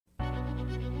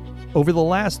Over the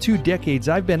last 2 decades,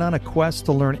 I've been on a quest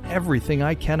to learn everything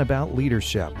I can about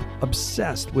leadership,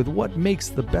 obsessed with what makes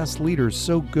the best leaders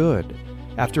so good.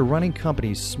 After running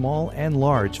companies small and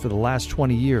large for the last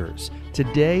 20 years,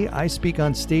 today I speak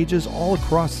on stages all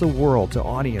across the world to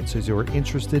audiences who are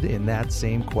interested in that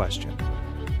same question.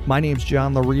 My name's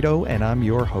John Laurito, and I'm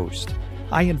your host.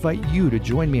 I invite you to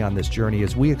join me on this journey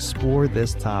as we explore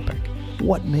this topic.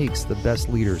 What makes the best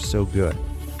leaders so good?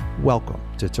 Welcome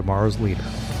to Tomorrow's Leader.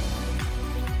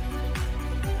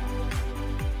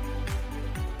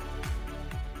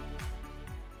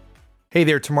 Hey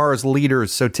there, Tomorrow's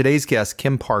Leaders. So today's guest,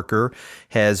 Kim Parker,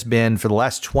 has been for the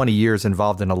last 20 years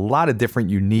involved in a lot of different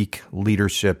unique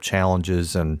leadership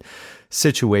challenges and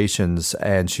situations.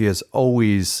 And she has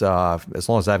always, as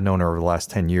long as I've known her over the last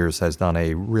 10 years, has done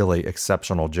a really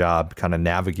exceptional job kind of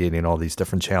navigating all these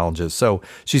different challenges. So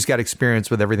she's got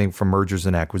experience with everything from mergers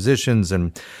and acquisitions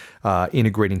and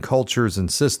integrating cultures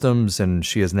and systems. And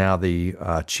she is now the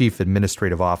Chief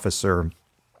Administrative Officer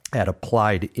at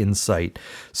Applied Insight.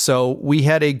 So we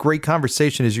had a great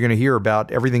conversation, as you're going to hear, about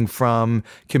everything from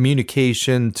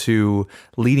communication to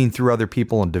leading through other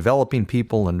people and developing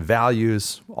people and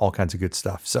values, all kinds of good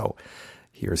stuff. So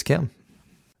here's Kim.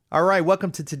 All right,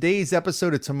 welcome to today's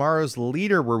episode of Tomorrow's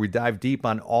Leader, where we dive deep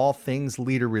on all things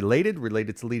leader related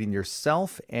to leading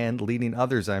yourself and leading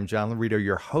others. I'm John Laurito,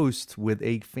 your host, with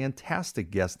a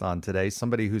fantastic guest on today,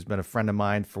 somebody who's been a friend of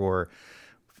mine for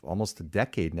almost a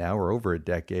decade now, or over a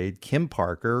decade, Kim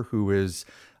Parker, who is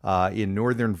in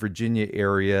Northern Virginia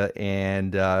area,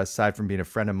 and aside from being a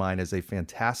friend of mine, is a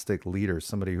fantastic leader,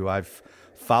 somebody who I've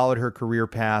followed her career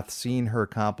path, seen her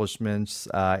accomplishments,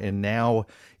 and now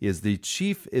is the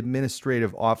Chief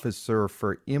Administrative Officer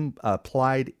for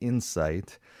Applied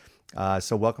Insight.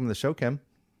 So welcome to the show, Kim.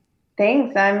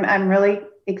 Thanks. I'm really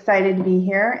excited to be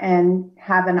here and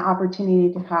have an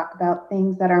opportunity to talk about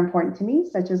things that are important to me,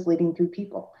 such as leading through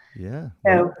people. Yeah.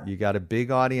 So you got a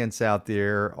big audience out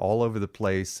there all over the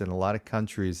place in a lot of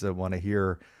countries that want to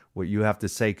hear what you have to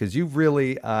say, because you've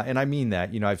really, and I mean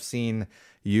that, I've seen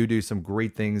you do some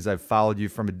great things. I've followed you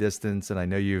from a distance, and I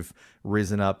know you've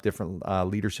risen up different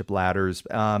leadership ladders.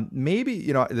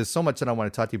 Maybe, there's so much that I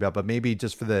want to talk to you about, but maybe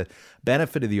just for the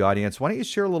benefit of the audience, why don't you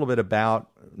share a little bit about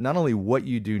not only what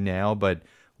you do now, but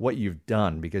what you've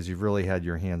done, because you've really had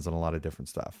your hands on a lot of different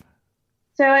stuff.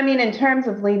 So, in terms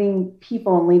of leading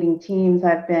people and leading teams,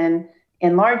 I've been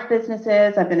in large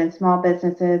businesses, I've been in small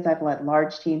businesses, I've led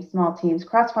large teams, small teams,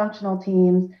 cross-functional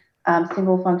teams,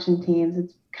 single function teams.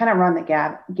 It's kind of run the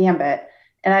gambit.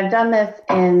 And I've done this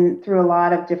through a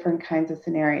lot of different kinds of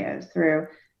scenarios, through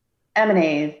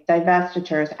M&As,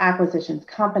 divestitures, acquisitions,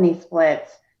 company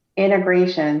splits,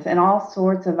 integrations, and all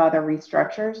sorts of other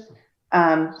restructures.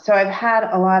 So I've had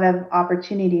a lot of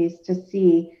opportunities to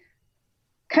see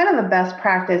kind of the best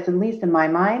practice, at least in my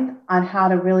mind, on how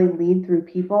to really lead through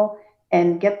people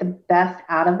and get the best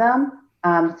out of them.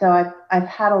 So I've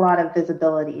had a lot of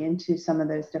visibility into some of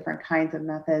those different kinds of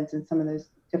methods and some of those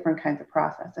different kinds of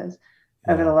processes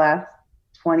over the last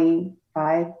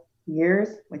 25 years,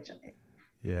 which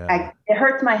it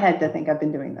hurts my head to think I've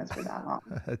been doing this for that long.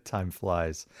 Time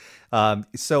flies.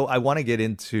 So I want to get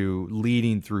into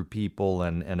leading through people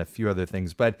and a few other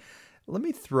things, but let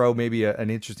me throw maybe an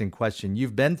interesting question.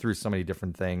 You've been through so many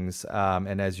different things,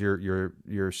 and as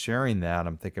you're sharing that,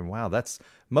 I'm thinking, wow,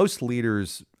 most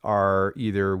leaders are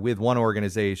either with one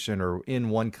organization or in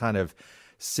one kind of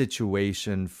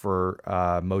situation for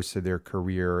most of their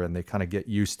career, and they kind of get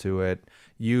used to it.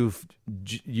 You've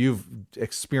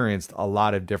experienced a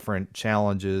lot of different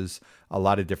challenges, a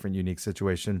lot of different unique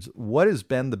situations. What has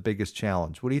been the biggest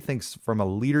challenge? What do you think, from a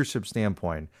leadership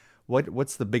standpoint,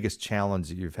 what's the biggest challenge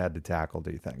that you've had to tackle,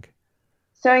 do you think?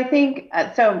 So I think,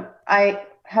 I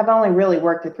have only really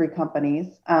worked at 3 companies,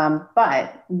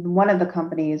 but one of the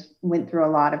companies went through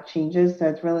a lot of changes. So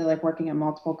it's really like working at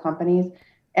multiple companies.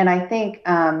 And I think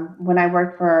when I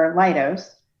worked for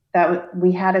Leidos,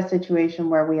 we had a situation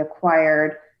where we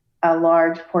acquired a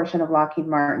large portion of Lockheed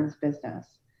Martin's business.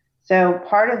 So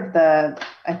part of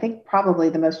I think probably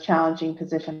the most challenging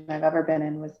position I've ever been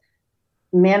in was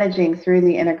managing through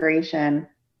the integration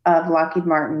of Lockheed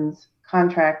Martin's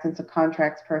contracts and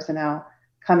subcontracts personnel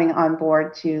coming on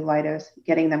board to Leidos,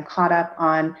 getting them caught up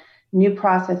on new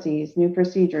processes, new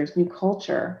procedures, new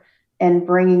culture, and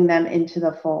bringing them into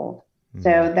the fold. Mm-hmm.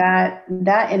 So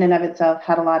that in and of itself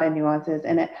had a lot of nuances,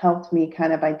 and it helped me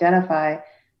kind of identify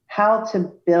how to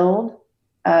build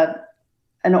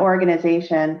an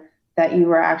organization that you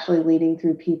were actually leading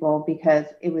through people, because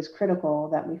it was critical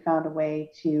that we found a way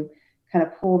to kind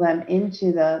of pull them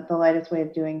into the Leidos way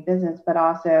of doing business, but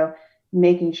also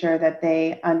making sure that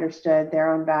they understood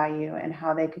their own value and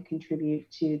how they could contribute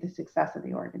to the success of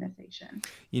the organization.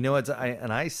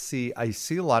 I see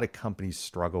a lot of companies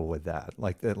struggle with that,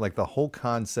 like the whole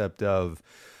concept of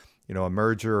a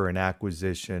merger or an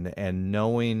acquisition, and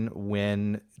knowing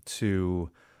when to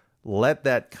let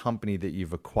that company that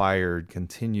you've acquired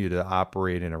continue to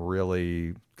operate in a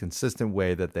really consistent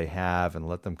way that they have, and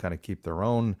let them kind of keep their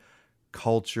own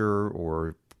culture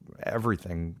or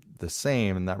everything the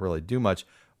same and not really do much,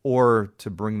 or to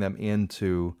bring them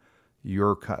into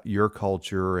your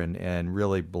culture and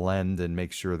really blend and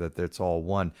make sure that it's all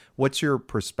one. What's your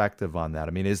perspective on that?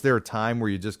 I mean, is there a time where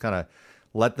you just kind of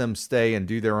let them stay and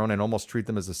do their own and almost treat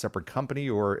them as a separate company,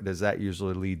 or does that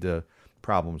usually lead to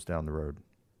problems down the road?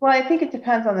 Well, I think it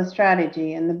depends on the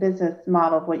strategy and the business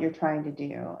model of what you're trying to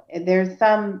do. There's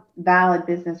some valid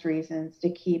business reasons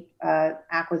to keep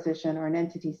acquisition or an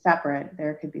entity separate.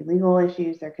 There could be legal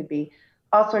issues, there could be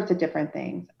all sorts of different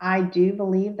things. I do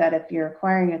believe that if you're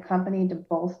acquiring a company to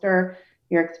bolster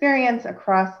your experience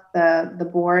across the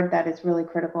board, that is really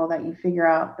critical that you figure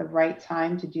out the right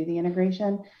time to do the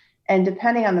integration. And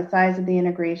depending on the size of the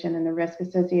integration and the risk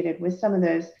associated with some of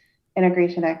those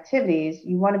integration activities,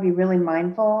 you want to be really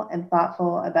mindful and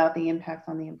thoughtful about the impacts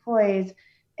on the employees,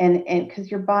 and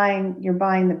because you're buying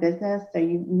the business, so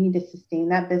you need to sustain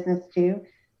that business too.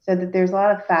 So that there's a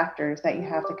lot of factors that you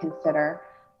have to consider.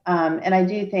 And I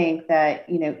do think that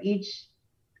each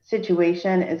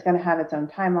situation is going to have its own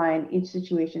timeline. Each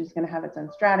situation is going to have its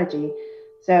own strategy.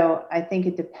 So I think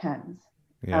it depends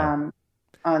Yeah. um,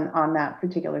 on that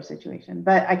particular situation.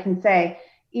 But I can say,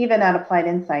 even at Applied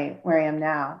Insight, where I am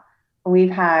now,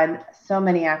 we've had so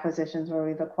many acquisitions where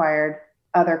we've acquired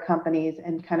other companies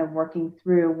and kind of working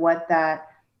through what that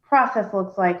process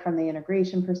looks like from the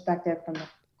integration perspective, from the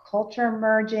culture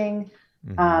merging.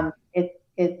 Hmm.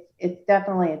 It's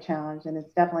definitely a challenge, and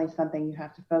it's definitely something you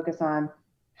have to focus on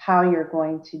how you're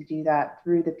going to do that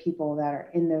through the people that are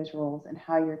in those roles and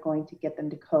how you're going to get them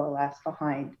to coalesce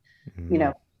behind, you Hmm.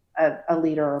 know, a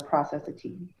leader or a process, a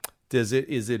team. Is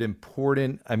it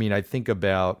important? I mean, I think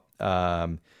about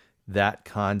that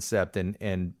concept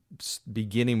and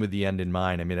beginning with the end in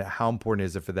mind. I mean, how important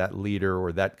is it for that leader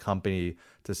or that company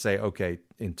to say, okay,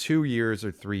 in 2 years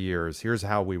or 3 years, here's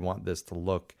how we want this to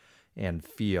look and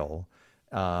feel?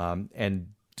 And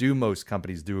do most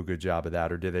companies do a good job of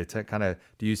that, or do they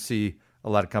do you see a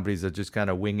lot of companies that just kind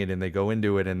of wing it and they go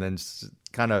into it and then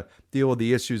kind of deal with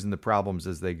the issues and the problems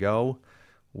as they go?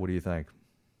 What do you think?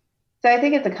 So I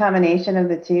think it's a combination of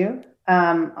the two,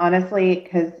 honestly,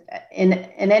 because in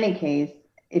any case,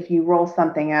 if you roll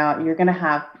something out, you're going to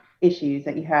have issues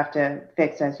that you have to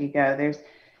fix as you go. There's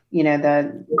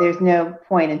no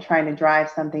point in trying to drive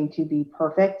something to be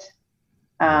perfect,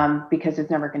 Yeah. because it's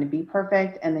never going to be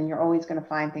perfect, and then you're always going to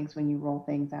find things when you roll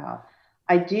things out.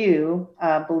 I do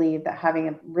believe that having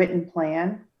a written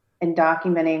plan and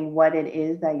documenting what it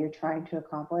is that you're trying to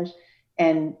accomplish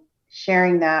and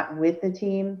sharing that with the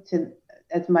team to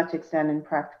as much extent in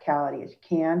practicality as you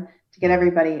can to get Hmm.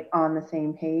 everybody on the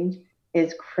same page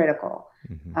is critical.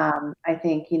 Hmm. I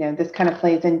think this kind of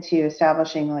plays into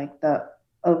establishing like the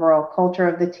overall culture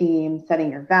of the team,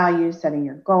 setting your values, setting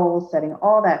your goals, setting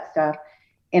all that stuff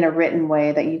in a written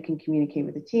way that you can communicate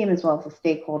with the team as well as the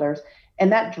stakeholders,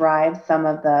 and that drives some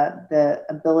of the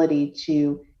ability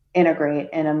to integrate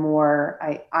in a more,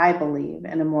 I believe,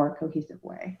 in a more cohesive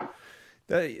way.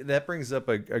 That brings up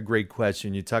a great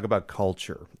question. You talk about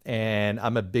culture, and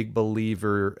I'm a big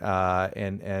believer,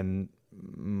 and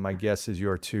my guess is you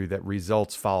are too, that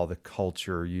results follow the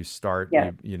culture. You start,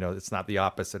 Yes. it's not the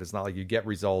opposite. It's not like you get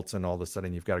results and all of a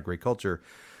sudden you've got a great culture.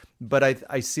 But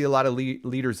I see a lot of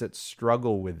leaders that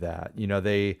struggle with that.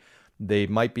 They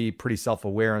might be pretty self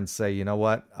aware and say, you know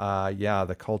what, yeah,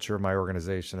 the culture of my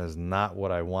organization is not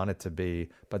what I want it to be,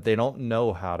 but they don't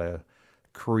know how to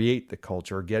create the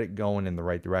culture, get it going in the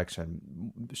right direction.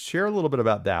 Share a little bit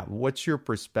about that. What's your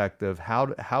perspective?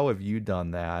 How have you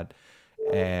done that?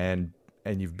 And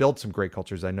you've built some great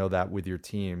cultures. I know that with your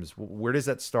teams. Where does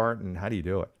that start, and how do you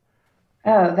do it?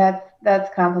 Oh,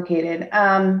 that's complicated.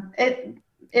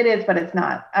 It is, but it's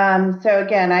not. So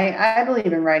again, I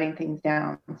believe in writing things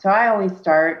down. So I always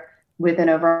start with an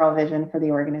overall vision for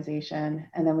the organization,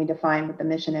 and then we define what the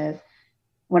mission is.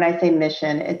 When I say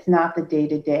mission, it's not the day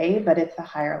to day, but it's a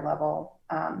higher level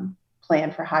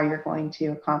plan for how you're going to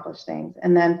accomplish things.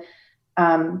 And then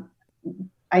um,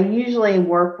 I usually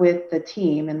work with the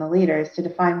team and the leaders to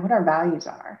define what our values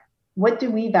are. What do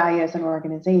we value as an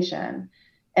organization?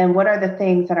 And what are the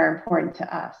things that are important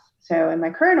to us? So in my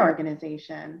current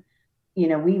organization,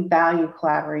 we value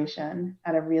collaboration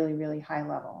at a really, really high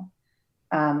level.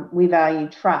 We value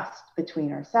trust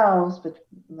between ourselves, but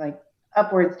like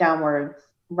upwards, downwards,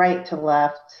 right to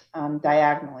left,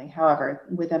 diagonally, however,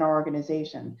 within our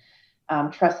organization.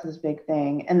 Trust is a big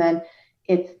thing. And then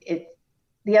it's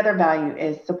the other value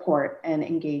is support and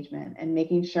engagement and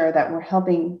making sure that we're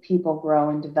helping people grow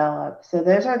and develop. So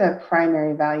those are the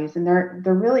primary values, and they're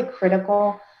really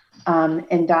critical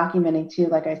in documenting too,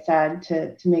 like I said,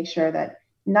 to make sure that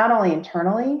not only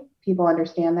internally people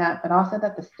understand that, but also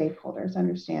that the stakeholders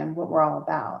understand what we're all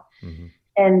about. Mm-hmm.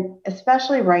 And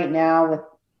especially right now with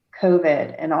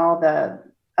COVID and all the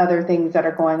other things that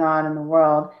are going on in the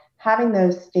world, having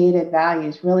those stated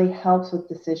values really helps with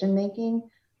decision making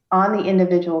on the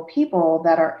individual people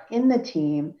that are in the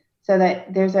team, so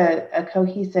that there's a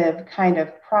cohesive kind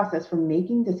of process for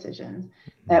making decisions,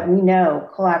 that we know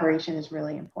collaboration is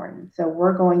really important. So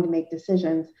we're going to make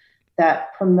decisions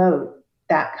that promote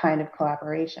that kind of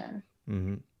collaboration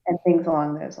and things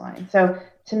along those lines. So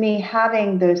to me,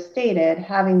 having those stated,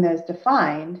 having those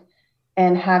defined,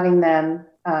 and having them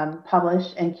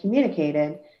published and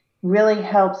communicated really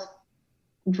helps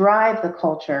drive the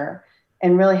culture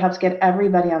and really helps get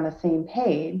everybody on the same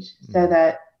page so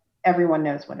that everyone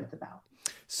knows what it's about.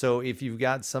 So if you've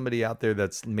got somebody out there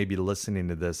that's maybe listening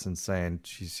to this and saying,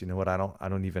 geez, you know what,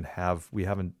 we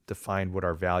haven't defined what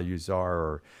our values are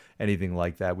or anything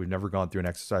like that. We've never gone through an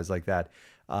exercise like that.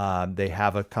 They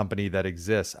have a company that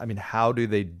exists. I mean, how do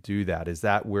they do that? Is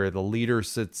that where the leader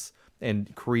sits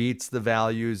and creates the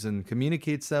values and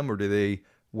communicates them, or do they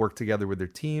work together with their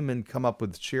team and come up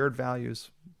with shared values?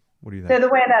 What do you think? So the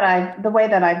way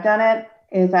that I've done it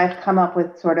is I've come up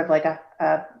with sort of like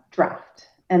a draft,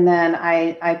 and then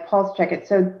I pulse check it.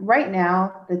 So right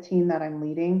now, the team that I'm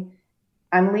leading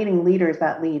leaders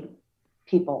that lead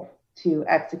people to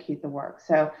execute the work.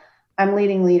 So I'm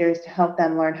leading leaders to help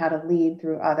them learn how to lead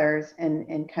through others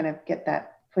and kind of get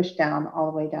that pushed down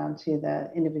all the way down to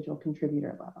the individual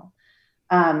contributor level.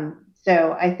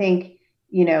 So I think,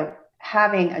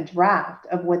 having a draft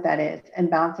of what that is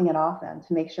and bouncing it off them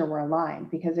to make sure we're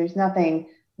aligned, because there's nothing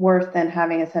worse than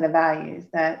having a set of values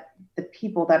that the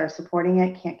people that are supporting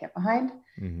it can't get behind,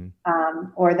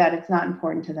 or that it's not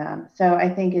important to them. So I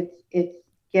think it's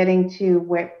getting to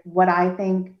what I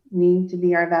think need to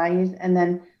be our values, and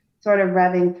then sort of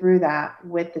revving through that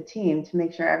with the team to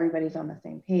make sure everybody's on the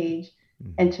same page,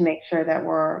 and to make sure that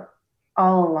we're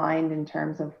all aligned in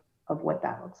terms of what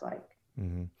that looks like.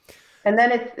 And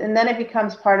then it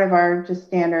becomes part of our just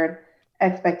standard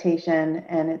expectation,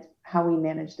 and it's how we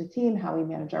manage the team, how we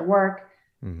manage our work,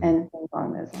 and things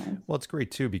along those lines. Well, it's great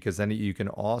too, because then you can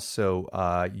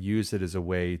also use it as a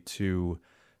way to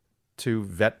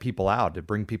vet people out, to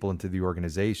bring people into the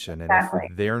organization. Exactly.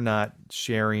 And if they're not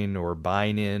sharing or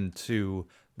buying into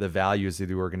the values of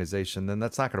the organization, then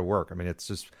that's not going to work. I mean, it's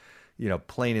just,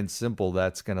 plain and simple,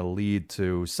 that's going to lead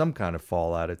to some kind of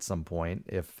fallout at some point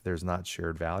if there's not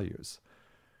shared values.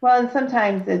 Well, and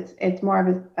sometimes it's more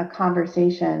of a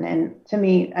conversation. And to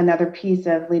me, another piece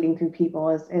of leading through people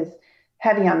is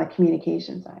heavy on the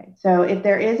communication side. So if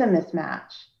there is a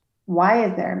mismatch, why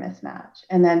is there a mismatch?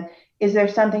 And then is there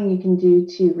something you can do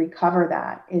to recover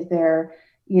that? Is there,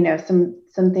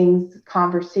 some things,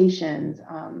 conversations?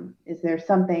 Is there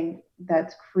something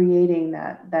that's creating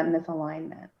that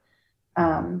misalignment?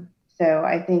 So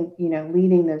I think,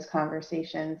 leading those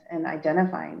conversations and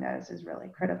identifying those is really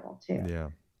critical too. Yeah.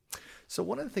 So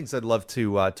one of the things I'd love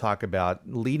to talk about,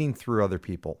 leading through other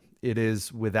people. It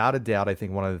is without a doubt, I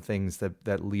think, one of the things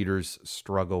that leaders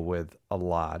struggle with a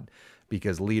lot,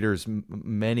 because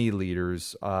many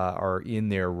leaders are in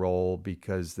their role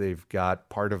because they've got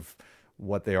part of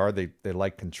what they are. They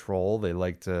like control.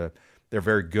 They're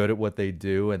very good at what they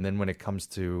do. And then when it comes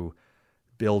to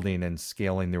building and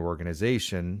scaling their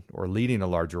organization or leading a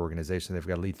larger organization, they've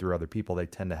got to lead through other people. They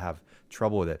tend to have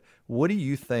trouble with it. What do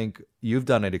you think? You've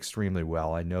done it extremely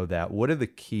well. I know that. What are the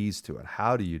keys to it?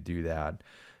 How do you do that?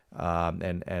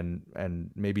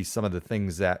 And maybe some of the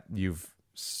things that you've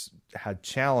had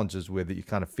challenges with that you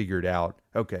kind of figured out,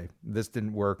 okay, this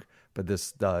didn't work, but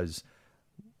this does.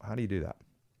 How do you do that?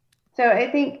 So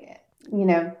I think,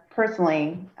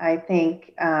 personally, I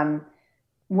think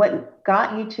what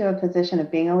got you to a position of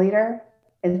being a leader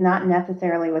is not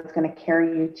necessarily what's going to carry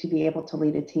you to be able to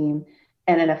lead a team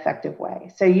in an effective way.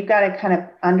 So you've got to kind of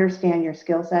understand your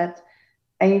skill sets,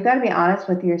 and you've got to be honest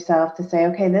with yourself to say,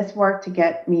 okay, this worked to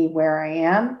get me where I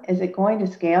am. Is it going to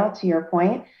scale, to your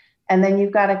point? And then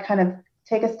you've got to kind of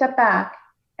take a step back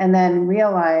and then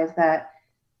realize that,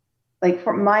 like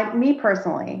for me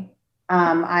personally,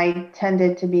 I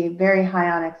tended to be very high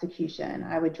on execution.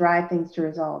 I would drive things to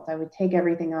results. I would take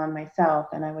everything on myself,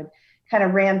 and I would kind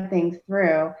of ram things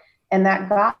through. And that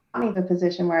got me the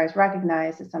position where I was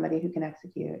recognized as somebody who can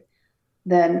execute.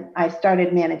 Then I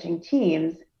started managing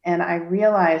teams, and I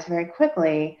realized very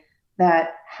quickly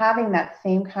that having that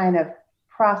same kind of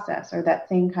process or that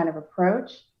same kind of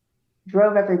approach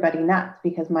drove everybody nuts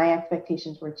because my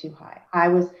expectations were too high. I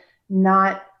was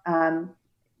not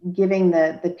giving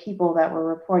the people that were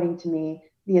reporting to me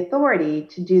the authority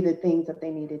to do the things that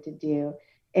they needed to do.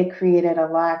 It created a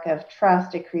lack of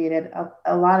trust. It created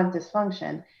a lot of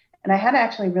dysfunction. And I had to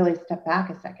actually really step back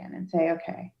a second and say,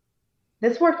 okay,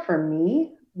 this worked for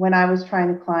me when I was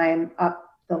trying to climb up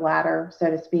the ladder, so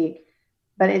to speak,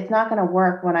 but it's not going to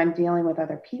work when I'm dealing with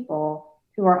other people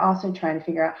who are also trying to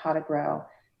figure out how to grow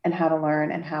and how to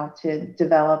learn and how to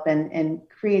develop and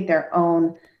create their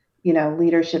own,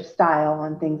 leadership style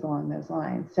and things along those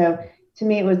lines. So to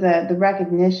me, it was the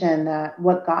recognition that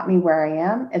what got me where I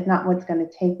am is not what's going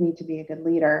to take me to be a good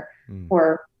leader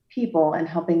for people and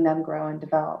helping them grow and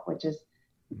develop, which is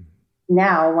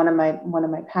now one of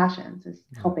my passions is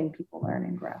helping people learn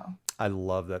and grow. I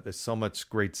love that. There's so much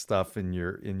great stuff in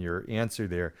your answer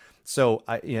there. So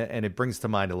and it brings to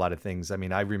mind a lot of things. I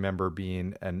mean, I remember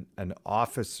being an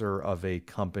officer of a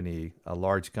company, a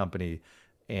large company,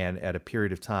 and at a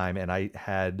period of time, and I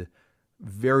had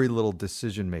very little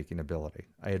decision-making ability.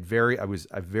 I had very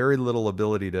little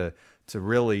ability to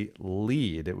really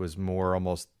lead. It was more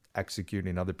almost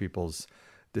executing other people's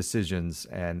decisions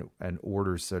and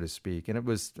orders, so to speak. And it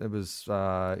was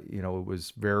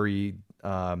very, it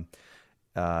was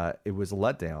a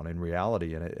letdown in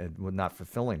reality, and it was not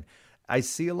fulfilling. I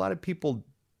see a lot of people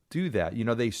do that.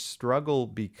 They struggle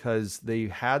because they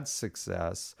had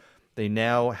success. They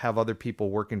now have other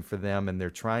people working for them and they're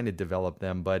trying to develop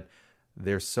them, but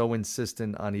they're so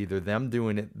insistent on either them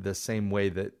doing it the same way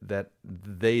that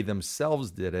they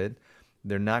themselves did it.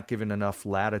 They're not given enough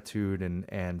latitude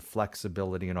and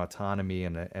flexibility and autonomy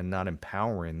and not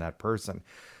empowering that person.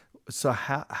 So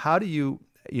how do you,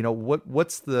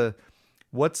 what's the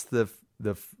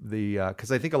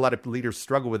because I think a lot of leaders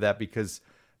struggle with that because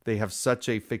they have such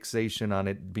a fixation on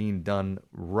it being done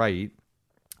right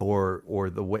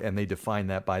or the way, and they define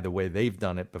that by the way they've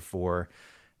done it before.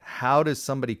 How does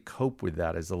somebody cope with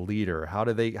that as a leader? How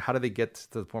do they get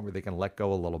to the point where they can let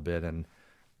go a little bit and,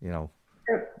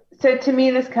 So to me,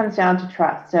 this comes down to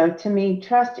trust. So to me,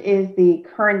 trust is the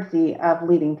currency of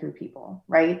leading through people,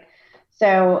 right?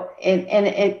 So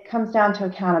it comes down to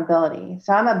accountability.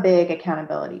 So I'm a big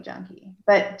accountability junkie.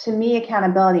 But to me,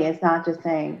 accountability is not just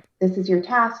saying, this is your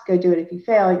task, go do it. If you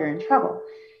fail, you're in trouble.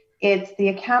 It's the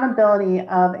accountability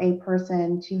of a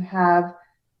person to have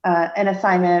an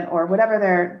assignment or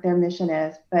whatever their mission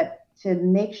is, but to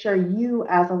make sure you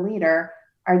as a leader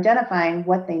are identifying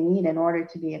what they need in order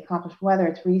to be accomplished, whether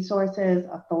it's resources,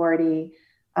 authority,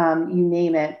 you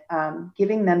name it,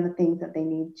 giving them the things that they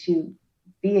need to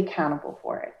be accountable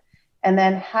for it. And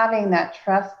then having that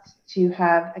trust to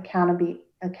have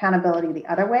accountability the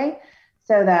other way,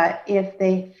 so that if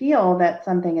they feel that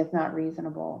something is not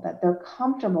reasonable, that they're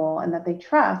comfortable and that they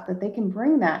trust that they can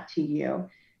bring that to you.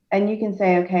 And you can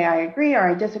say, okay, I agree or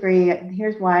I disagree.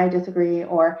 Here's why I disagree.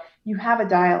 Or you have a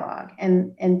dialogue.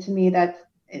 And to me, that's,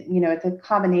 it's a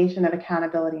combination of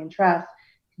accountability and trust.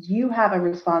 You have a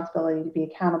responsibility to be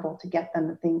accountable to get them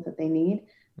the things that they need.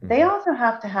 Mm-hmm. They also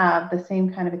have to have the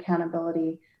same kind of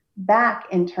accountability back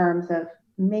in terms of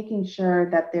making sure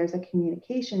that there's a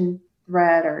communication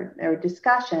thread or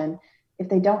discussion if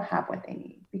they don't have what they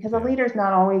need. Because a leader's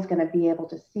not always going to be able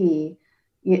to see,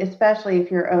 especially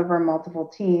if you're over multiple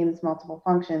teams, multiple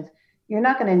functions, you're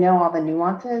not going to know all the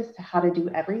nuances to how to do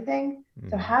everything. Mm-hmm.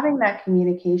 So having that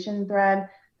communication thread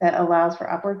that allows for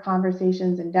upward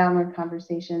conversations and downward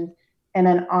conversations in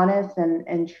an honest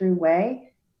and true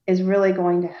way is really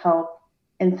going to help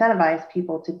incentivize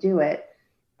people to do it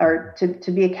or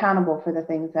to be accountable for the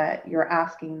things that you're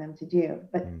asking them to do.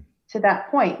 But to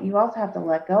that point, you also have to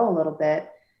let go a little bit.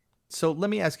 So let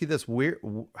me ask you this: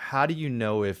 how do you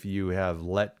know if you have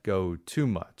let go too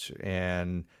much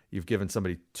and you've given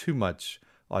somebody too much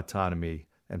autonomy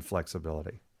and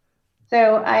flexibility?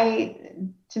 So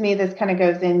to me, this kind of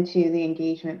goes into the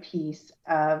engagement piece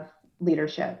of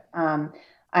leadership.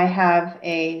 I have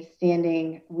a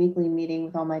standing weekly meeting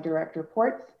with all my direct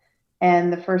reports.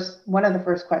 And one of the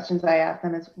first questions I ask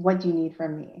them is, what do you need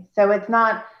from me? So it's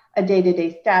not a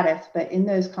day-to-day status, but in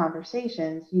those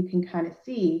conversations, you can kind of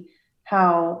see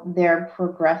how they're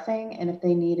progressing and if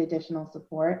they need additional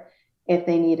support, if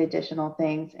they need additional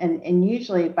things. And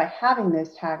usually by having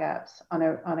those tag ups on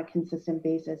a consistent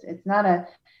basis, it's not a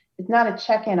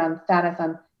check-in on status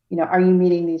on, are you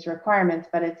meeting these requirements,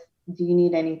 but it's, do you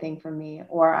need anything from me?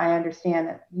 Or I understand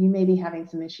that you may be having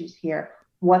some issues here.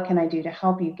 what can I do to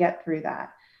help you get through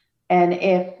that? And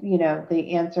if,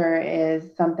 the answer is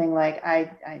something like,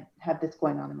 I have this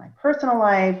going on in my personal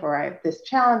life, or I have this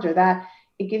challenge or that,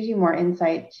 it gives you more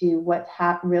insight to what's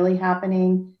really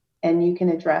happening, and you can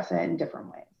address it in different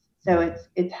ways. So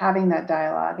it's having that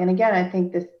dialogue. And again, I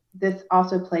think this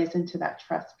also plays into that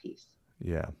trust piece.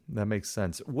 Yeah, that makes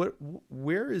sense.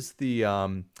 Where is the,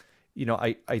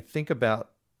 I think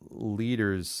about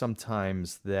leaders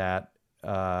sometimes that,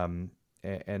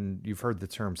 and you've heard the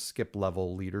term skip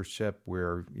level leadership,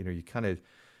 where,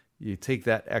 you take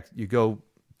that, you go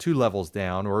 2 levels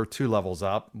down or 2 levels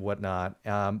up, whatnot.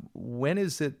 When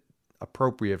is it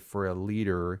appropriate for a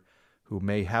leader who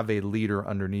may have a leader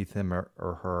underneath him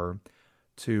or her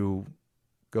to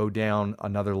go down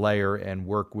another layer and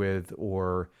work with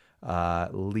or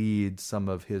lead some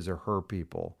of his or her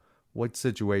people? What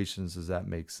situations does that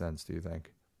make sense, do you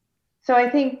think? So I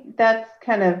think that's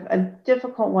kind of a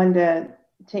difficult one to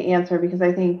answer, because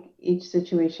I think each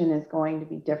situation is going to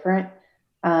be different.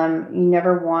 You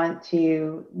never want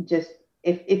to just,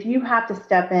 if you have to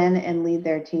step in and lead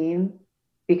their team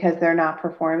because they're not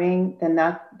performing, then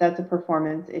that's a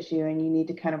performance issue, and you need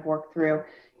to kind of work through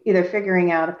either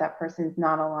figuring out if that person's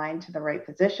not aligned to the right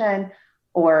position,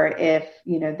 or if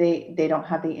they don't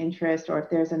have the interest, or if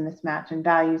there's a mismatch in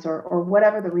values, or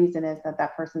whatever the reason is that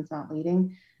that person's not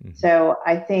leading. Mm-hmm. So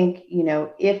I think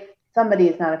if somebody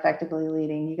is not effectively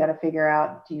leading, you got to figure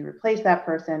out, do you replace that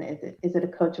person? Is it a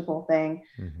coachable thing?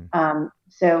 Mm-hmm.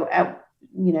 So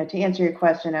to answer your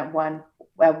question, at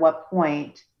what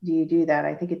point do you do that?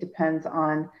 I think it depends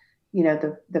on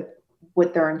the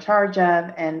what they're in charge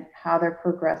of and how they're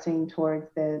progressing towards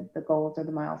the goals or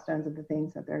the milestones of the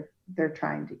things that they're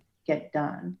trying to get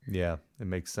done. Yeah, it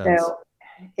makes sense. So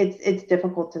it's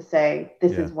difficult to say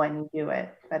this is when you do it,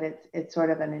 but it's sort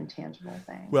of an intangible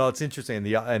thing. Well, it's interesting.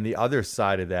 And the other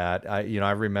side of that,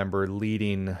 I remember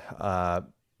leading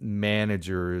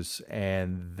managers,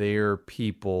 and their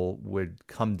people would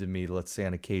come to me, let's say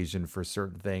on occasion, for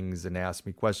certain things and ask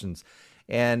me questions.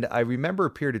 And I remember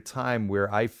a period of time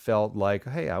where I felt like,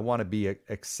 hey, I want to be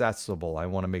accessible. I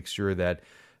want to make sure that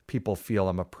people feel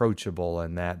I'm approachable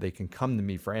and that they can come to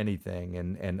me for anything,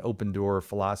 and open door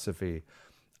philosophy.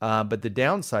 But the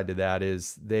downside to that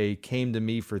is they came to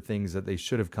me for things that they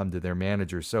should have come to their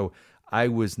manager. So I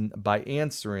was, by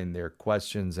answering their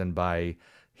questions and by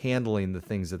handling the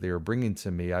things that they were bringing to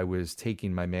me, I was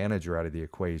taking my manager out of the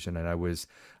equation, and I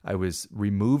was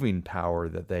removing power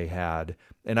that they had,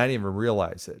 and I didn't even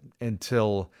realize it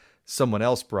until someone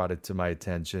else brought it to my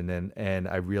attention, and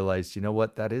I realized,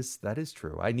 what, that is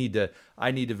true. I need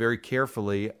to very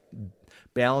carefully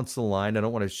balance the line. I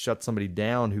don't want to shut somebody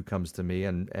down who comes to me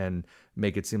and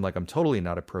make it seem like I'm totally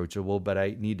not approachable, but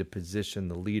I need to position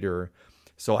the leader.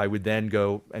 So I would then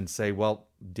go and say, well,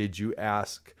 did you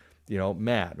ask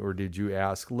Matt, or did you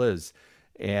ask Liz?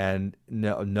 And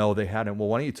no, they hadn't. Well,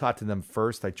 why don't you talk to them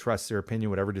first? I trust their opinion.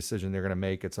 Whatever decision they're going to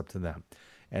make, it's up to them.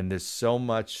 And there's so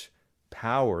much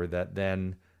power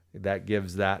that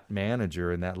gives that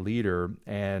manager and that leader,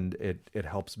 and it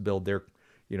helps build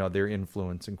their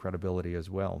influence and credibility as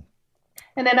well.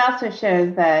 And it also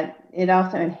shows that it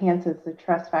also enhances the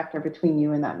trust factor between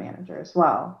you and that manager as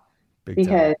well.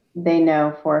 Because they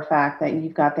know for a fact that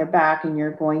you've got their back and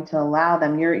you're going to allow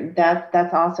them.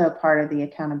 That's also part of the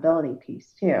accountability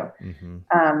piece too.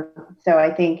 Mm-hmm. So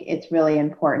I think it's really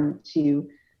important to,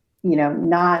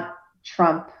 not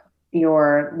trump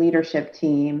your leadership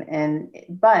team,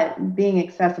 but being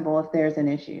accessible if there's an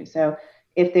issue. So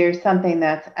if there's something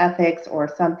that's ethics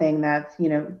or something that's,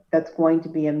 that's going to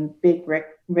be a big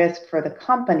risk for the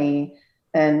company,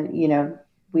 then,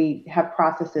 we have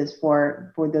processes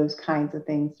for those kinds of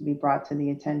things to be brought to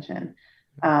the attention.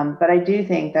 But I do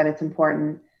think that it's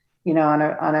important, on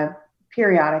a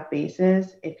periodic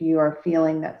basis, if you are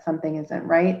feeling that something isn't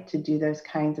right, to do those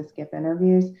kinds of skip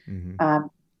interviews, mm-hmm.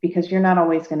 Because you're not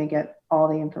always going to get all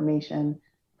the information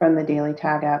from the daily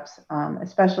tag apps,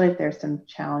 especially if there's some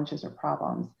challenges or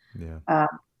problems. Yeah.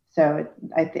 So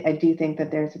I do think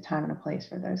that there's a time and a place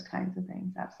for those kinds of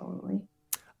things. Absolutely.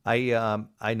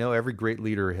 I know every great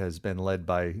leader has been led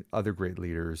by other great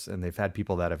leaders, and they've had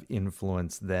people that have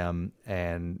influenced them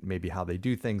and maybe how they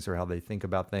do things or how they think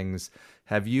about things.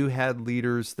 Have you had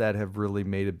leaders that have really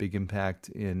made a big impact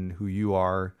in who you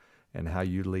are and how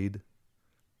you lead?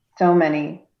 So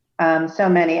many.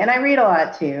 And I read a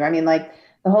lot too. I mean, like,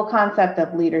 the whole concept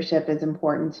of leadership is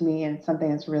important to me and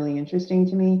something that's really interesting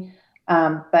to me.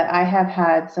 But I have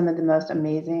had some of the most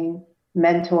amazing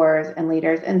mentors and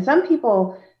leaders, and some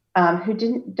people who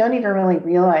don't even really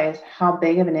realize how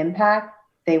big of an impact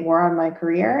they were on my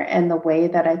career and the way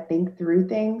that I think through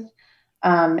things.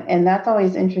 And that's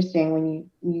always interesting when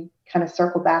you kind of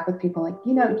circle back with people like,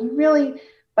 you really,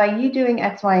 by you doing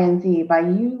X, Y, and Z, by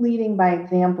you leading by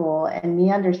example and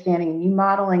me understanding, you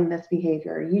modeling this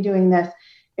behavior, you doing this,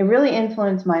 it really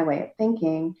influenced my way of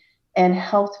thinking and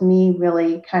helped me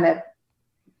really kind of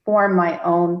form my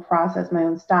own process, my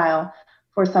own style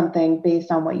for something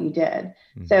based on what you did.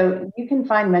 Mm-hmm. So you can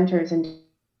find mentors in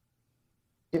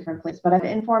different places, but I've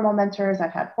had informal mentors,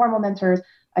 I've had formal mentors,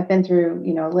 I've been through,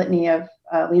 a litany of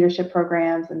leadership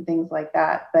programs and things like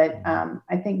that. But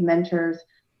I think mentors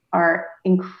are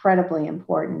incredibly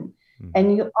important. Mm-hmm.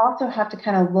 And you also have to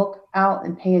kind of look out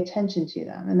and pay attention to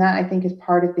them. And that I think is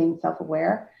part of being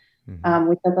self-aware,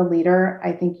 which as a leader,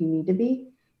 I think you need to be.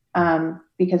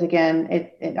 Because again,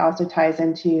 it also ties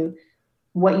into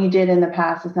what you did in the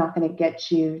past is not going to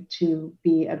get you to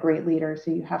be a great leader.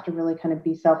 So you have to really kind of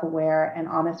be self-aware and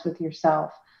honest with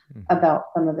yourself about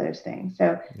some of those things.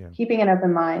 So keeping an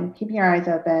open mind, keeping your eyes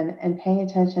open and paying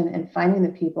attention and finding the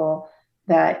people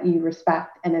that you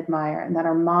respect and admire and that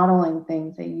are modeling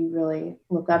things that you really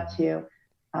look up to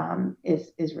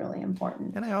is really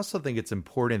important. And I also think it's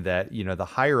important that, the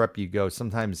higher up you go,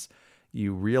 sometimes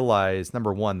you realize,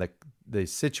 number one, that the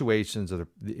situations or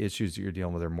the issues that you're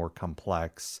dealing with are more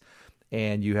complex,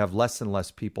 and you have less and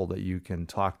less people that you can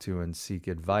talk to and seek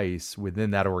advice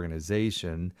within that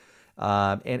organization.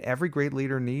 And every great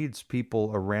leader needs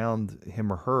people around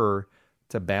him or her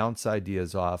to bounce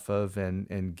ideas off of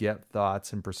and get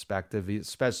thoughts and perspective,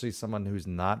 especially someone who's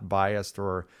not biased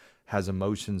or has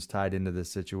emotions tied into the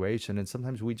situation. And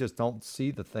sometimes we just don't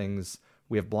see the things,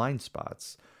 we have blind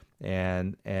spots.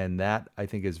 And that I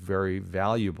think is very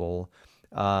valuable.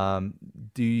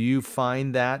 Do you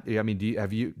find that? I mean,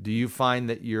 do you find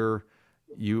that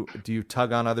do you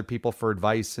tug on other people for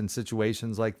advice in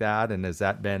situations like that? And has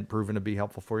that been proven to be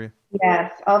helpful for you?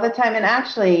 Yes, all the time. And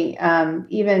actually,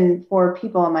 even for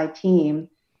people on my team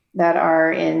that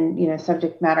are in,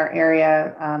 subject matter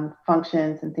area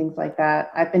functions and things like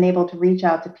that, I've been able to reach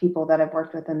out to people that I've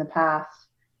worked with in the past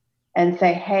and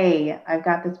say, hey, I've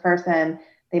got this person.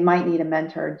 They might need a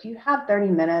mentor. Do you have 30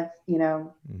 minutes,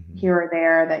 here or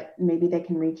there that maybe they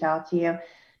can reach out to you?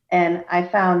 And I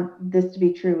found this to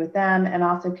be true with them and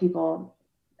also people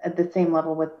at the same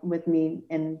level with me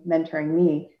in mentoring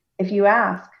me. If you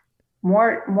ask,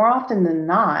 more often than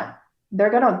not, they're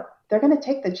gonna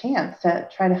take the chance to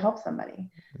try to help somebody.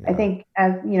 Yeah. I think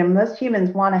as most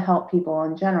humans want to help people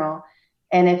in general.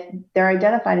 And if they're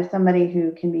identified as somebody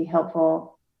who can be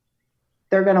helpful,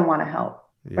 they're gonna want to help.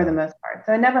 For the most part.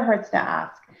 So it never hurts to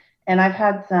ask. And I've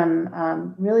had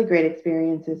some really great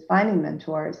experiences finding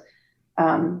mentors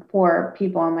for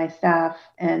people on my staff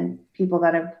and people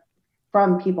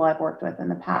from people I've worked with in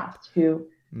the past who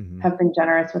have been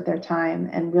generous with their time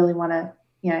and really want to,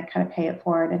 kind of pay it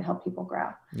forward and help people grow.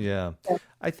 Yeah. So,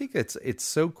 I think it's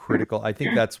so critical. I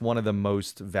think that's one of the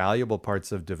most valuable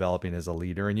parts of developing as a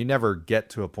leader. And you never get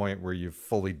to a point where you've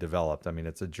fully developed. I mean,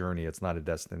 it's a journey. It's not a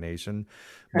destination.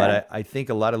 Correct. But I think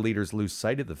a lot of leaders lose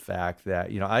sight of the fact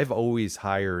that, I've always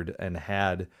hired and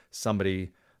had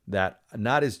somebody that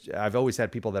I've always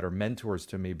had people that are mentors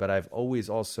to me, but I've always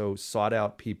also sought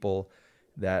out people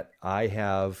that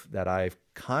I've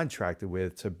contracted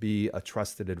with to be a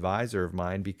trusted advisor of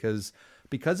mine because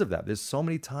of that. There's so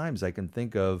many times I can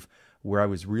think of where I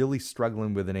was really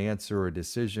struggling with an answer or a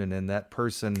decision, and that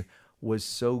person was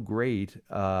so great,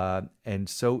 and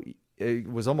so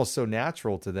it was almost so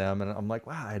natural to them. And I'm like,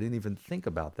 wow, I didn't even think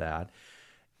about that.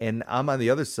 And I'm on the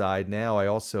other side now. I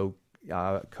also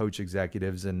coach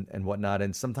executives and whatnot.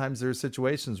 And sometimes there's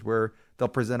situations where they'll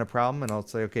present a problem and I'll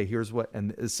say, okay, here's what,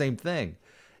 and the same thing.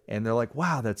 And they're like,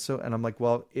 wow, that's so, and I'm like,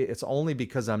 well, it's only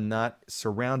because I'm not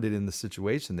surrounded in the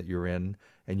situation that you're in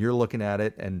and you're looking at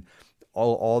it and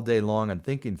all day long I'm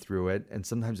thinking through it. And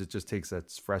sometimes it just takes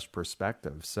that fresh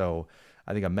perspective. So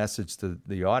I think a message to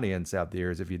the audience out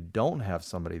there is if you don't have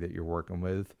somebody that you're working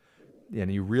with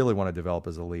and you really want to develop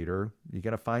as a leader, you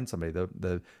got to find somebody.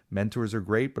 The mentors are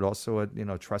great, but also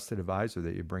a trusted advisor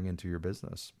that you bring into your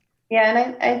business. Yeah.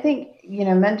 And I think,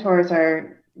 mentors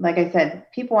are, like I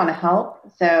said, people want to help.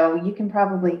 So you can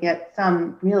probably get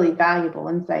some really valuable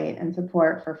insight and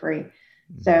support for free.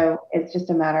 Mm-hmm. So it's just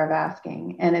a matter of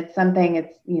asking. And it's something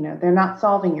they're not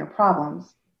solving your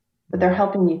problems, but they're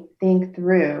helping you think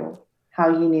through how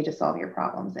you need to solve your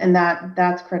problems. And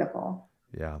that's critical.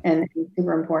 Yeah. And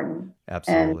super important.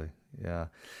 Absolutely. Yeah.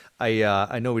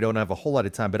 I know we don't have a whole lot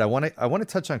of time, but I want to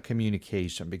touch on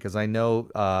communication because I know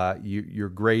you're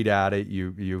great at it.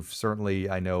 You've certainly,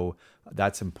 I know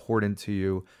that's important to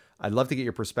you. I'd love to get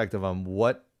your perspective on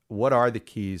what what are the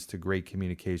keys to great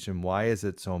communication? Why is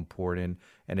it so important?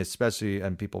 And especially,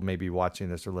 and people may be watching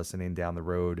this or listening down the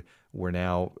road, we're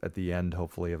now at the end,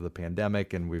 hopefully, of the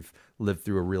pandemic, and we've lived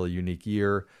through a really unique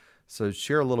year. So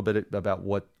share a little bit about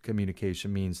what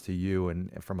communication means to you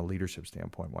and from a leadership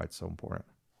standpoint, why it's so important.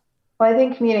 Well, I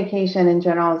think communication in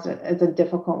general is a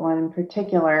difficult one, in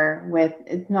particular with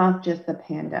it's not just the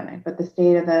pandemic, but the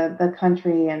state of the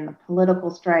country and the political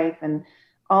strife and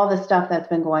all the stuff that's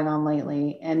been going on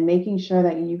lately, and making sure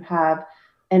that you have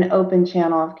an open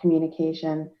channel of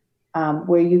communication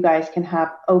where you guys can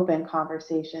have open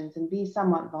conversations and be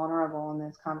somewhat vulnerable in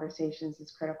those conversations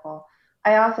is critical.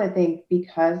 I also think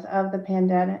because of the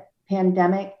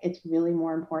pandemic, it's really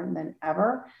more important than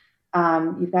ever.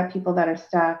 You've got people that are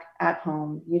stuck at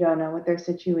home. You don't know what their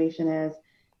situation is.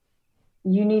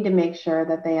 You need to make sure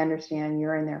that they understand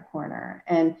you're in their corner.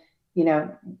 And,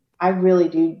 I really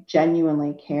do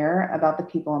genuinely care about the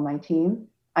people on my team.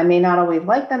 I may not always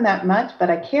like them that much,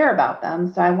 but I care about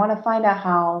them. So I want to find out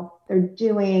how they're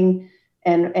doing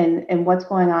and what's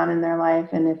going on in their life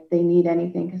and if they need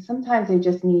anything, because sometimes they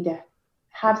just need to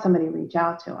have somebody reach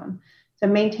out to them. So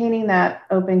maintaining that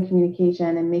open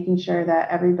communication and making sure that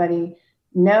everybody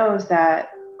knows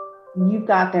that you've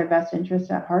got their best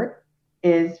interest at heart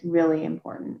is really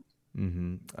important.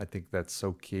 Mm-hmm. I think that's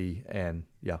so key. And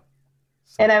yeah.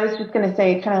 And I was just going to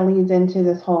say, it kind of leads into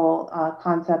this whole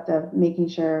concept of making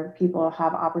sure people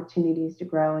have opportunities to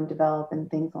grow and develop and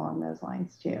things along those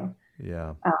lines too.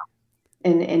 Yeah.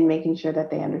 And making sure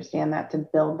that they understand that to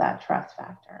build that trust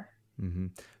factor. Mm-hmm.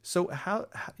 So how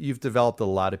you've developed a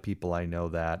lot of people, I know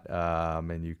that,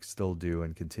 and you still do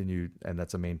and continue, and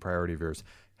that's a main priority of yours.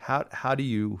 How do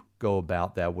you go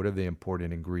about that? What are the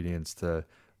important ingredients to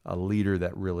a leader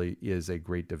that really is a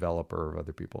great developer of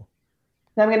other people?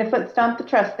 So I'm going to foot stomp the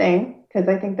trust thing because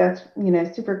I think that's,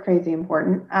 super crazy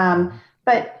important.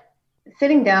 But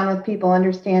sitting down with people,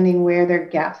 understanding where their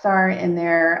gaps are in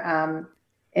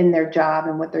their job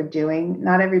and what they're doing.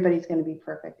 Not everybody's going to be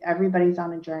perfect. Everybody's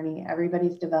on a journey.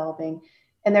 Everybody's developing,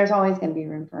 and there's always going to be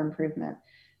room for improvement.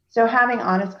 So having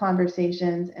honest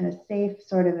conversations in a safe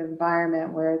sort of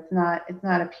environment where it's not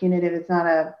a punitive, it's not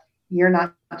a you're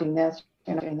not doing this,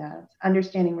 you're not doing that. It's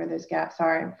understanding where those gaps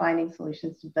are and finding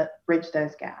solutions to bridge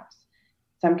those gaps.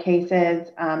 Some cases,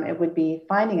 it would be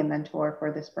finding a mentor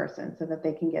for this person so that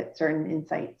they can get certain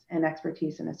insights and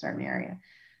expertise in a certain area.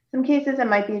 Some cases, it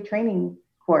might be a training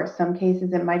course. Some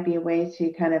cases, it might be a way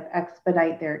to kind of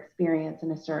expedite their experience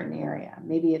in a certain area.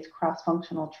 Maybe it's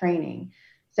cross-functional training.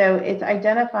 So it's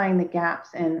identifying the gaps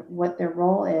and what their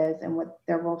role is and what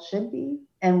their role should be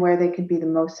and where they could be the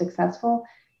most successful,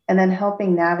 and then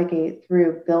helping navigate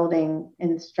through building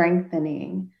and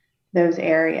strengthening those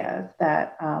areas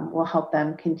that will help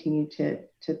them continue to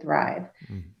thrive.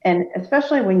 Mm-hmm. And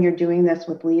especially when you're doing this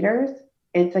with leaders,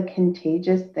 it's a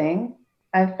contagious thing.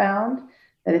 I've found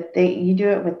that if you do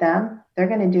it with them, they're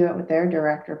going to do it with their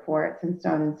direct reports and so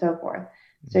on and so forth.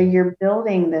 Mm-hmm. So you're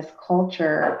building this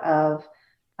culture of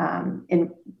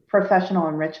in professional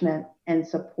enrichment and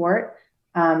support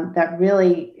that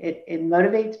really it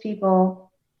motivates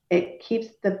people. It keeps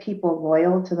the people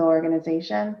loyal to the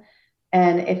organization.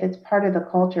 And if it's part of the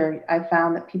culture, I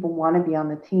found that people want to be on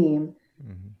the team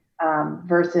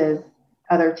versus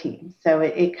other teams. So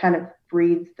it kind of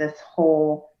breeds this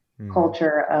whole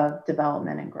culture of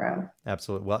development and growth.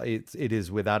 Absolutely. Well, it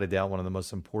is without a doubt one of the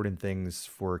most important things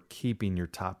for keeping your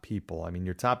top people. I mean,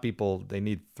 your top people, they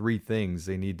need three things.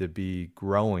 They need to be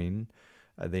growing.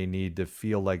 They need to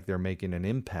feel like they're making an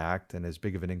impact and as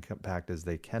big of an impact as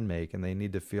they can make. And they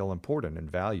need to feel important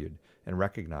and valued and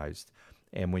recognized.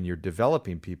 And when you're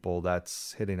developing people,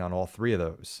 that's hitting on all three of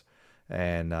those.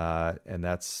 And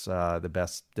that's the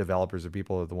best developers of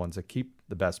people are the ones that keep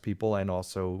the best people and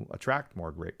also attract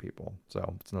more great people.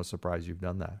 So it's no surprise you've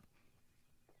done that.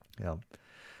 Yeah.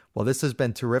 Well, this has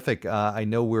been terrific. I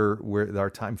know we're our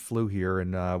time flew here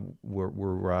and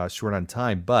we're short on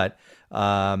time, but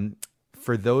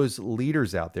for those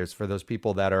leaders out there, for those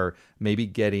people that are maybe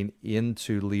getting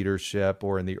into leadership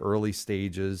or in the early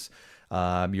stages,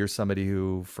 you're somebody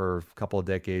who for a couple of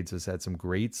decades has had some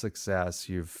great success.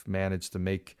 You've managed to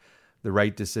make the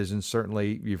right decisions.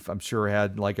 Certainly, I'm sure,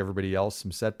 had, like everybody else,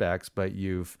 some setbacks, but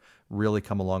you've really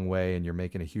come a long way and you're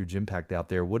making a huge impact out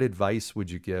there. What advice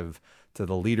would you give to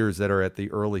the leaders that are at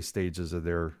the early stages of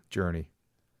their journey?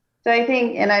 So I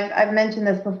think, and I've mentioned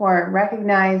this before,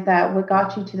 recognize that what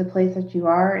got you to the place that you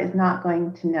are is not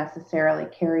going to necessarily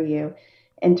carry you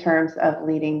in terms of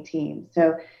leading teams.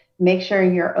 So make sure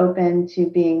you're open to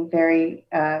being very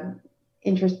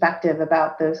introspective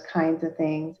about those kinds of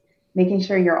things, making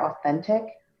sure you're authentic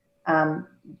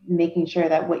making sure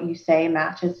that what you say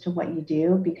matches to what you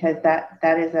do, because that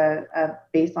is a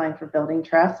baseline for building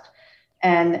trust,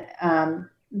 and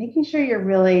making sure you're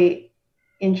really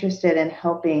interested in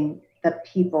helping the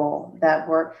people that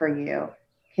work for you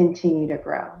continue to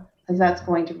grow, because that's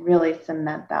going to really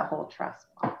cement that whole trust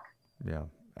block. Yeah,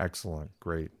 excellent.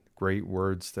 Great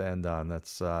words to end on.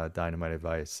 That's dynamite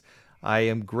advice. I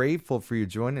am grateful for you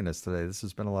joining us today. This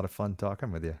has been a lot of fun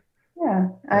talking with you. Yeah,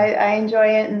 I enjoy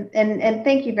it. And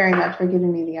thank you very much for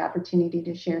giving me the opportunity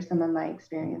to share some of my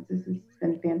experiences. It's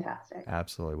been fantastic.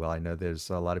 Absolutely. Well, I know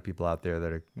there's a lot of people out there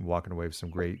that are walking away with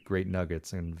some great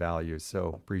nuggets and values. So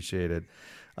appreciate it.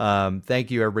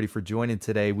 Thank you, everybody, for joining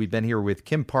today. We've been here with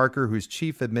Kim Parker, who's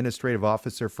Chief Administrative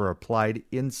Officer for Applied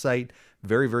Insight.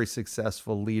 Very, very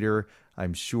successful leader.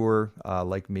 I'm sure,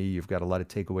 like me, you've got a lot of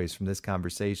takeaways from this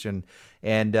conversation.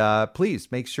 And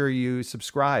please make sure you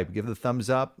subscribe, give the thumbs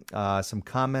up, some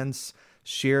comments,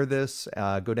 share this,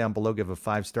 go down below, give a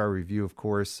 5-star review, of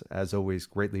course. As always,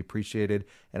 greatly appreciated.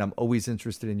 And I'm always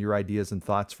interested in your ideas and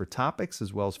thoughts for topics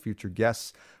as well as future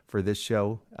guests for this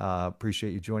show.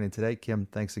 Appreciate you joining today. Kim,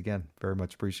 thanks again. Very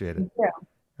much appreciated. Thank you.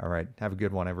 All right. Have a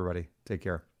good one, everybody. Take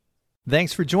care.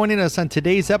 Thanks for joining us on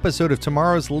today's episode of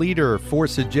Tomorrow's Leader. For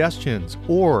suggestions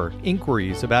or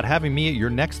inquiries about having me at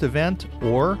your next event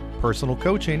or personal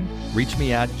coaching, reach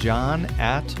me at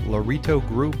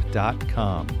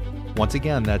john@lauritogroup.com. Once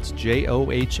again, that's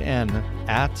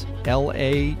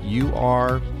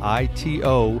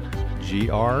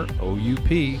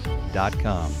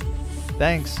JOHN@LAURITOGROUP.com.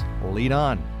 Thanks. Lead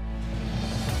on.